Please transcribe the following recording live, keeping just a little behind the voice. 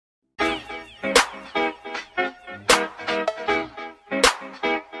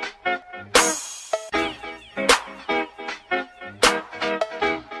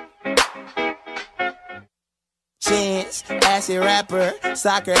assy rapper,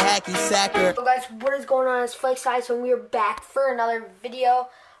 soccer hacky sacker. So guys, what is going on? It's Flex Size, and we are back for another video.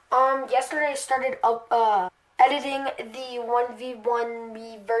 Yesterday I started up editing the 1v1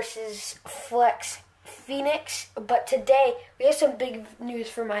 me versus Flex Phoenix, but today we have some big news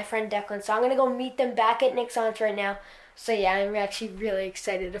for my friend Declan, so I'm gonna go meet them back at Nick's Aunt's right now. So yeah, I'm actually really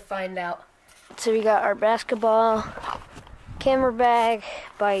excited to find out. So we got our basketball, camera bag,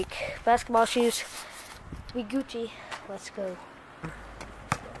 bike, basketball shoes. We Gucci. Let's go.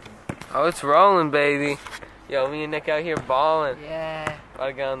 Oh, it's rolling, baby. Yo, me and Nick out here balling. Yeah. About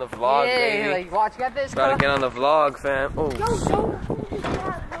to get on the vlog, baby. Like, watch, got this. About to get on the vlog, fam. Oh,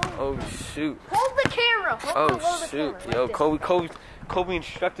 oh shoot. Hold the camera. Oh shoot. Yo, Kobe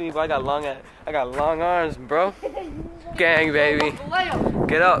instructed me, but I got long arms, bro. Gang, baby.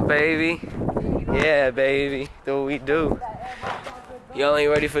 Get up, baby. Yeah, baby. Do what we do. Y'all ain't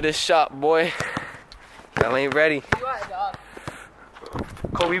ready for this shot, boy. Y'all ain't ready.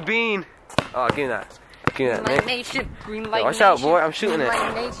 Kobe Bean. Oh, give me that. Give me that, man. Nation. Green light. Yo, watch out, boy. I'm shooting it.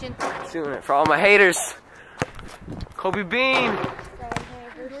 Nation. Shooting it for all my haters. Kobe Bean.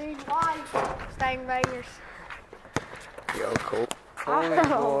 Stang bangers. Yo, Kobe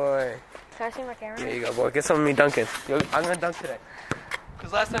boy. Can I see my camera? There you go, boy. Get some of me dunking. Yo, I'm gonna dunk today.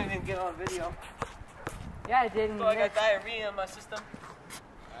 Cause last time you didn't get on video. Yeah, I didn't. So I got diarrhea in my system.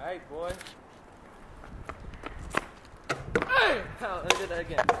 All right, boy. Hey! Oh, let's do that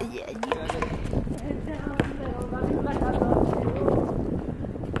again.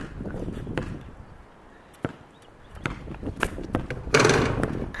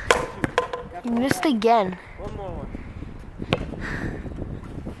 You missed again. One more one.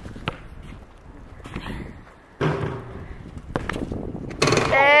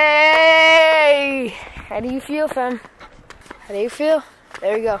 Hey! How do you feel, fam? How do you feel?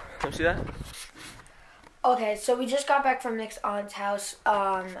 There we go. Come see that? Okay, so we just got back from Nick's aunt's house.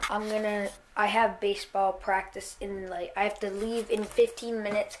 I have baseball practice I have to leave in 15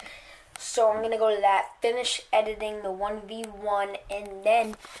 minutes. So I'm gonna go to that, finish editing the 1v1, and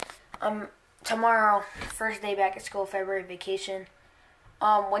then tomorrow, first day back at school, February vacation.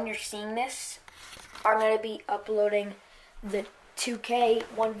 When you're seeing this, I'm gonna be uploading the 2K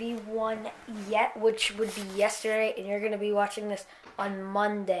 1v1 which would be yesterday, and you're gonna be watching this on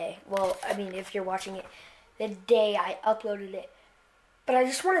Monday. Well, I mean, if you're watching it the day I uploaded it. But I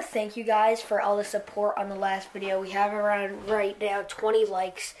just want to thank you guys for all the support on the last video. We have around right now 20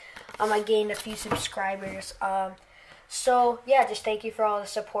 likes. I gained a few subscribers. So yeah, just thank you for all the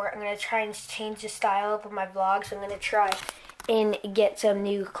support. I'm gonna try and change the style of my vlogs. I'm gonna try and get some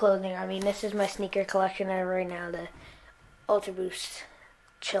new clothing. I mean, this is my sneaker collection right now. The Ultra Boost,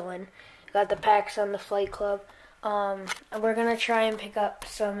 chillin'. Got the packs on the Flight Club. We're gonna try and pick up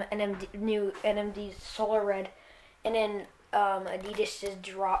some new NMD Solar Red, and then Adidas just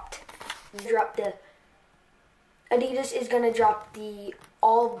dropped the. Adidas is gonna drop the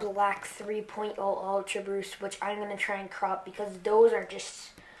all black 3.0 Ultra Boost, which I'm gonna try and crop because those are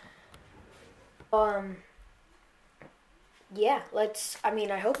just. Yeah,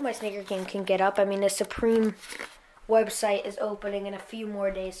 I hope my sneaker game can get up. I mean, the Supreme website is opening in a few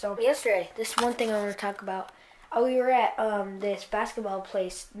more days. So yesterday, this one thing I want to talk about. We were at this basketball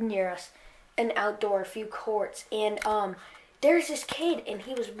place near us, an outdoor, few courts, and there's this kid, and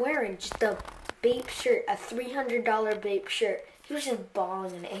he was wearing just a Bape shirt, a $300 Bape shirt. He was just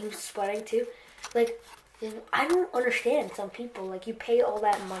balling in it, and he was sweating too. Like, I don't understand some people. Like, you pay all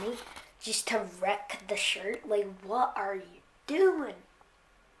that money just to wreck the shirt. Like, what are you doing?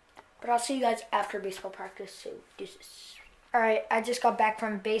 But I'll see you guys after baseball practice, so deuces. Alright, I just got back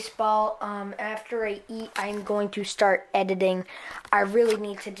from baseball. After I eat, I'm going to start editing. I really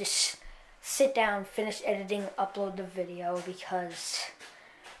need to just sit down, finish editing, upload the video, because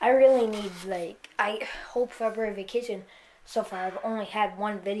I really need, I hope February vacation. So far, I've only had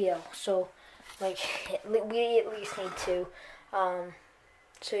one video, so, we at least need two.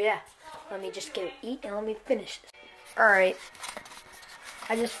 So yeah, let me just eat and let me finish this. Alright.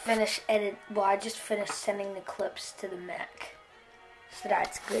 I just finished sending the clips to the Mac. So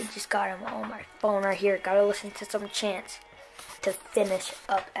that's good. Just got them on my phone right here. Gotta listen to some chants to finish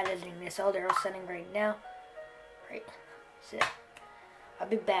up editing this. Oh, they're all sending right now. Right. That's it. I'll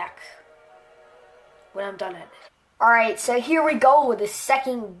be back when I'm done editing. Alright, so here we go with the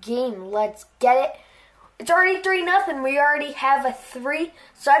second game. Let's get it. It's already 3-0. We already have a 3.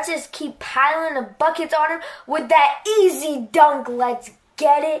 So let's just keep piling the buckets on him with that easy dunk. Let's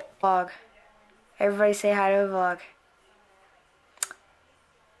get it. Vlog. Everybody say hi to the vlog.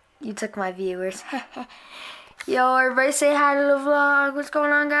 You took my viewers. Yo, everybody say hi to the vlog. What's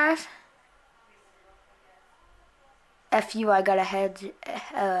going on, guys? F you, I got a head,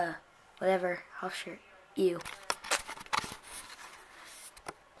 whatever, house shirt. You.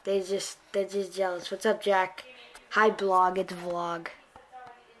 They're just jealous. What's up, Jack? Hi, blog. It's vlog.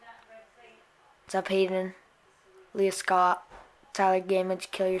 What's up, Hayden? Leah Scott. Tyler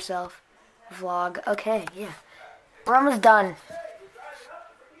Gamage. Kill yourself. Vlog. Okay, yeah. We're almost done.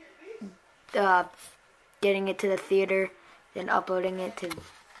 Getting it to the theater, then uploading it to.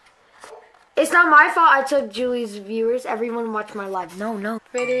 It's not my fault. I took Julie's viewers. Everyone watch my live. No.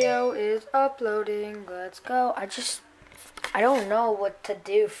 Video is uploading. Let's go. I don't know what to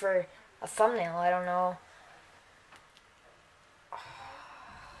do for a thumbnail. I don't know.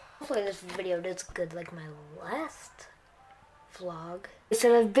 Hopefully this video does good like my last vlog.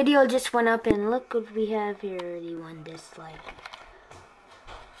 So the video just went up and look what we have here. 31 dislike.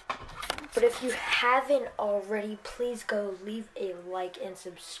 But if you haven't already, please go leave a like and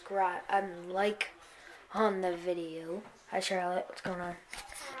subscribe. Like on the video. Hi Charlotte, what's going on?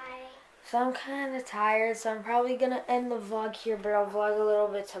 Hi. So I'm kind of tired, so I'm probably going to end the vlog here, but I'll vlog a little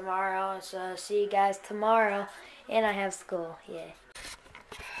bit tomorrow. So see you guys tomorrow. And I have school, yeah.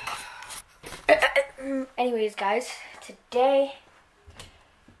 Anyways, guys, today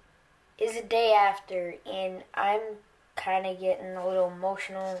is the day after, and I'm kind of getting a little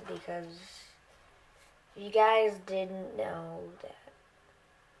emotional because you guys didn't know that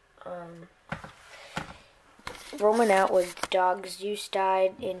Roman out with dog Zeus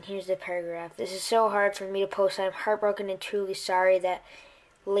died, and here's the paragraph. This is so hard for me to post. I'm heartbroken and truly sorry that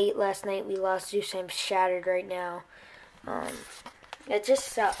late last night we lost Zeus. I'm shattered right now. It just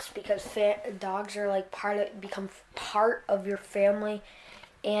sucks because dogs are like become part of your family,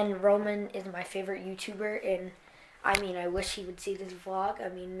 and Roman is my favorite YouTuber, and I mean, I wish he would see this vlog. I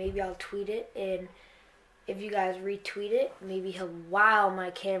mean, maybe I'll tweet it, and if you guys retweet it, maybe he'll, wow, my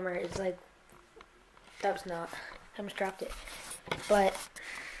camera is like, that was not, I almost dropped it, but,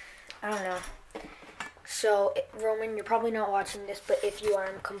 I don't know. So, Roman, you're probably not watching this, but if you are,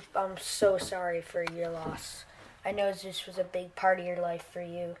 I'm so sorry for your loss. I know Zeus was a big part of your life for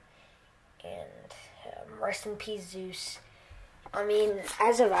you, and rest in peace, Zeus. I mean,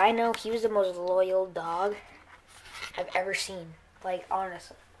 as of I know, he was the most loyal dog I've ever seen. Like,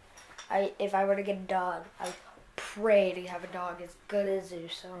 honestly. If I were to get a dog, I would pray to have a dog as good as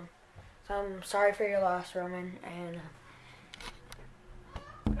Zeus. So I'm sorry for your loss, Roman, and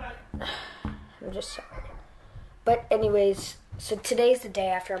I'm just sorry. But anyways, so today's the day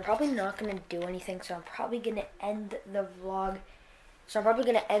after. I'm probably not going to do anything, so I'm probably going to end the vlog.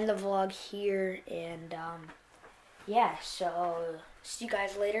 Here, and yeah, so see you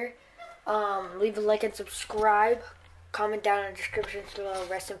guys later. Leave a like and subscribe. Comment down in the description below.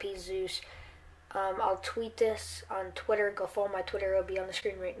 Rest in peace, Zeus. I'll tweet this on Twitter. Go follow my Twitter. It'll be on the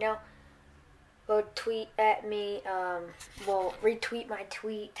screen right now. Go tweet at me. Well, retweet my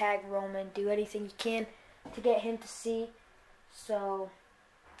tweet. Tag Roman. Do anything you can to get him to see. So,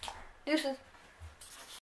 deuces.